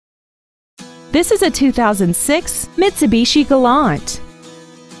This is a 2006 Mitsubishi Galant.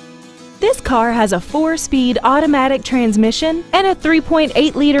 This car has a 4-speed automatic transmission and a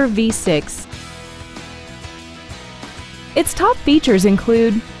 3.8-liter V6. Its top features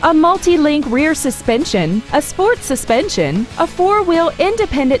include a multi-link rear suspension, a sports suspension, a 4-wheel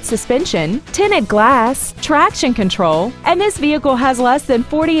independent suspension, tinted glass, traction control, and this vehicle has less than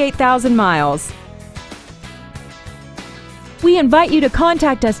 48,000 miles. We invite you to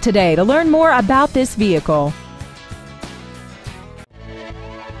contact us today to learn more about this vehicle.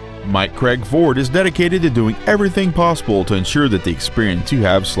 Mike Craig Ford is dedicated to doing everything possible to ensure that the experience you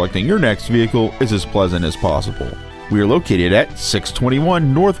have selecting your next vehicle is as pleasant as possible. We are located at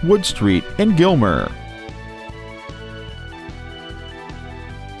 621 North Wood Street in Gilmer.